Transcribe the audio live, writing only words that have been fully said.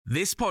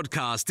This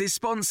podcast is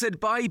sponsored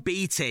by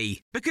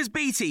BT, because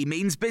BT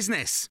means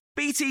business.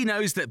 BT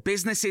knows that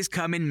businesses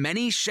come in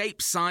many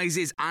shapes,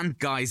 sizes and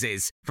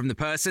guises, from the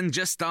person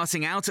just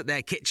starting out at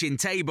their kitchen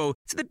table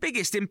to the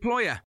biggest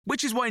employer,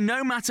 which is why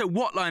no matter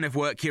what line of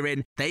work you're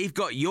in, they've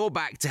got your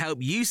back to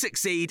help you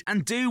succeed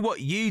and do what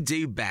you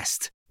do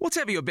best.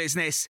 Whatever your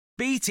business,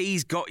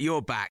 BT's got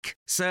your back.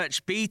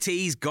 Search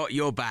BT's got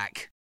your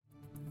back.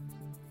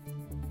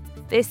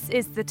 This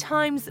is the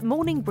Times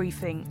morning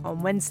briefing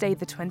on Wednesday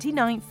the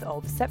 29th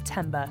of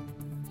September.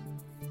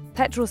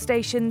 Petrol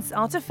stations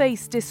are to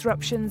face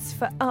disruptions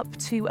for up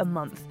to a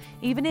month,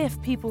 even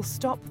if people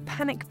stop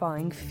panic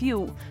buying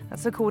fuel.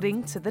 That's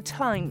according to The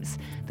Times.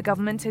 The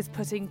government is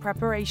putting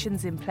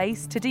preparations in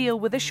place to deal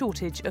with a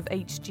shortage of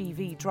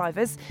HGV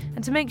drivers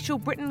and to make sure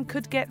Britain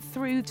could get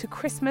through to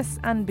Christmas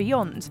and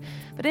beyond.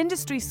 But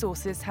industry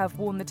sources have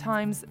warned The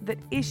Times that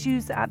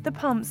issues at the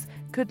pumps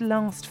could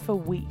last for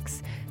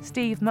weeks.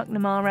 Steve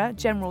McNamara,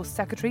 General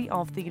Secretary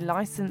of the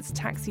Licensed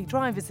Taxi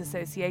Drivers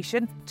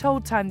Association,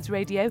 told Times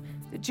Radio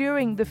that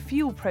during the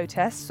fuel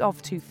protests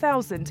of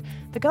 2000,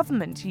 the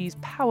government used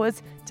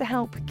powers to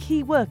help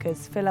key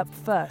workers fill up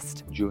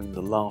first. During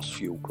the last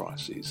fuel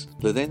crisis,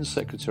 the then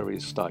Secretary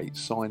of State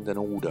signed an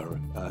order,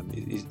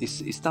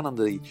 it's done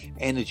under the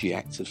Energy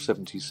Act of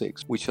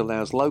 76, which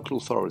allows local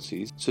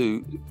authorities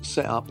to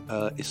set up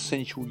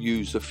essential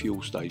user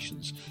fuel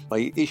stations.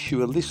 They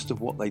issue a list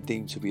of what they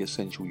deem to be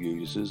essential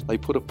users. They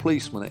put a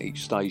policeman at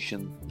each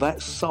station.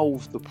 That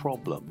solved the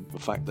problem. The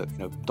fact that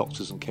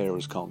doctors and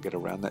carers can't get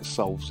around, that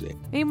solves it.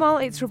 Meanwhile,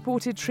 it's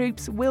reported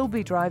troops will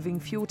be driving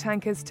fuel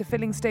tankers to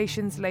filling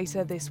stations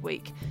later this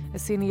week. A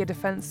senior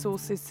defence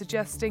source is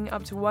suggesting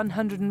up to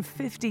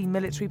 150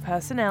 military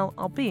personnel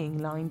are being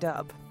lined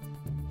up.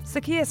 Sir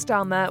Keir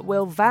Starmer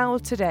will vow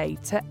today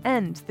to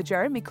end the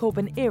Jeremy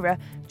Corbyn era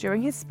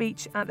during his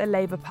speech at the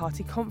Labour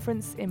Party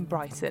conference in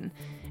Brighton.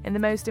 In the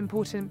most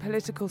important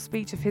political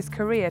speech of his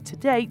career to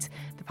date,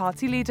 the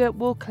party leader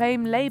will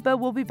claim Labour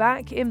will be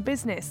back in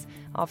business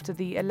after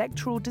the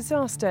electoral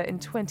disaster in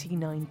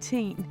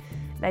 2019.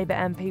 Labour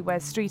MP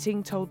Wes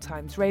Streeting told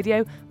Times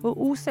Radio we'll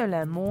also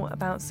learn more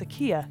about Sir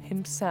Keir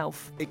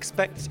himself.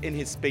 Expect in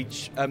his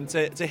speech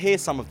to hear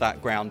some of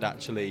that ground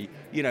actually,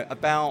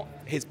 about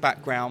his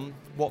background,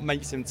 what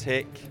makes him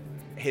tick,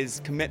 his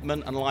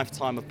commitment and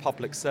lifetime of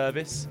public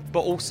service,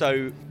 but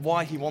also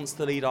why he wants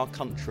to lead our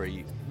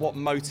country, what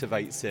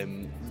motivates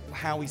him,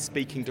 how he's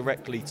speaking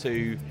directly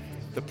to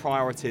the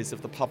priorities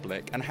of the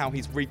public and how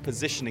he's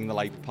repositioning the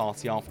Labour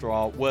Party after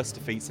our worst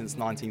defeat since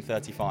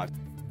 1935.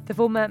 The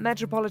former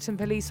Metropolitan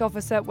Police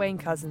officer Wayne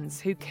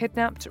Couzens, who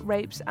kidnapped,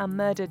 raped and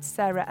murdered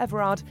Sarah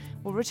Everard,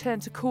 will return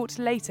to court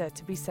later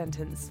to be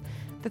sentenced.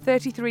 The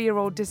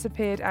 33-year-old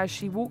disappeared as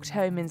she walked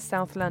home in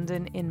South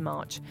London in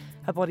March.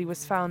 Her body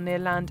was found near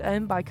land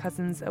owned by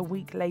Couzens a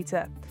week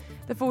later.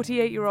 The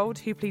 48-year-old,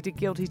 who pleaded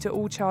guilty to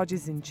all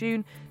charges in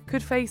June,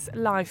 could face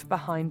life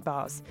behind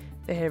bars.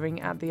 The hearing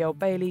at the Old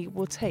Bailey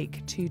will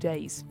take 2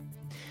 days.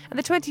 And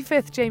the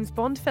 25th James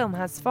Bond film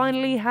has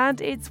finally had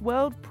its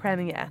world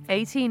premiere,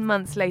 18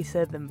 months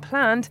later than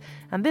planned,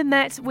 and been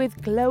met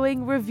with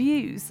glowing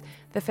reviews.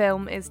 The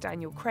film is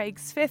Daniel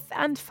Craig's fifth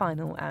and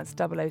final as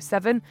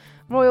 007.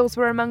 Royals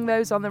were among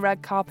those on the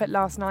red carpet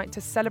last night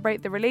to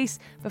celebrate the release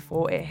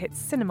before it hits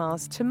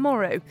cinemas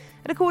tomorrow.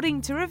 And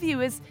according to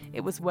reviewers,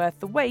 it was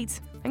worth the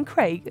wait, and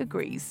Craig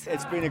agrees.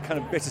 It's been a kind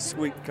of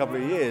bittersweet couple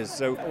of years,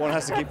 so one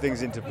has to keep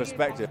things into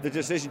perspective. The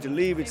decision to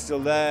leave, it's still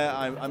there.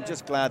 I'm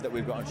just glad that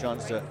we've got a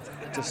chance to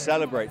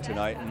celebrate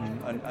tonight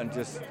and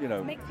just,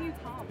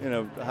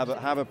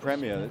 have a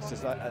premiere. It's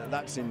just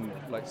that seemed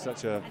like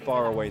such a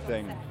faraway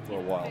thing for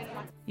a while.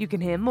 You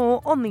can hear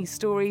more on these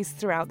stories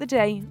throughout the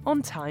day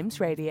on Times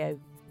Radio.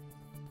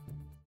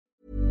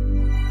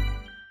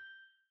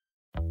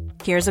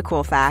 Here's a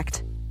cool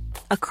fact.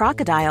 A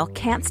crocodile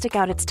can't stick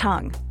out its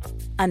tongue.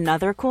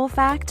 Another cool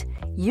fact,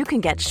 you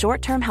can get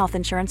short-term health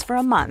insurance for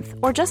a month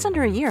or just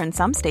under a year in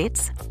some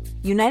states.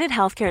 United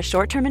Healthcare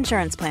short-term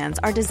insurance plans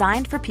are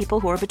designed for people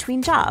who are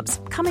between jobs,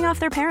 coming off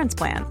their parents'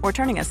 plan, or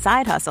turning a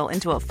side hustle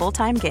into a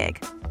full-time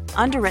gig.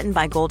 Underwritten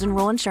by Golden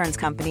Rule Insurance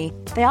Company,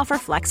 they offer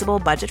flexible,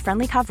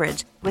 budget-friendly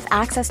coverage with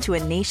access to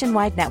a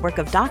nationwide network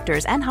of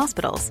doctors and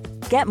hospitals.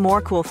 Get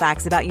more cool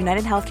facts about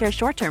United Healthcare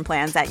short-term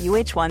plans at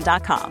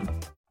uh1.com.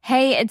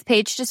 Hey, it's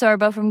Paige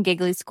DeSorbo from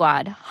Giggly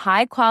Squad.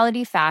 High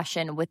quality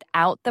fashion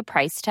without the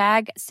price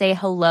tag. Say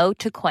hello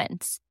to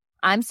Quince.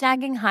 I'm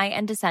snagging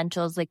high-end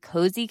essentials like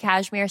cozy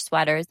cashmere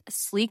sweaters,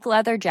 sleek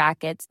leather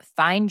jackets,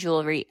 fine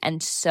jewelry,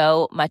 and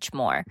so much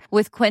more.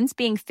 With Quince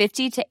being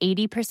 50 to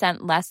 80%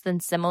 less than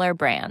similar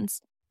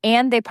brands.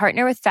 And they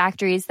partner with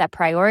factories that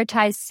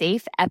prioritize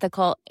safe,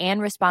 ethical,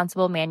 and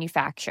responsible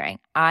manufacturing.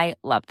 I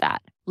love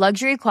that.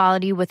 Luxury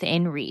quality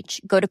within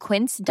reach. Go to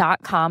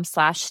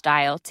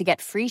quince.com/style to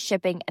get free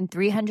shipping and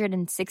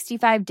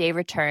 365-day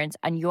returns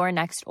on your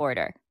next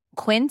order.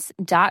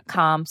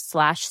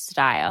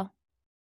 Quince.com/style.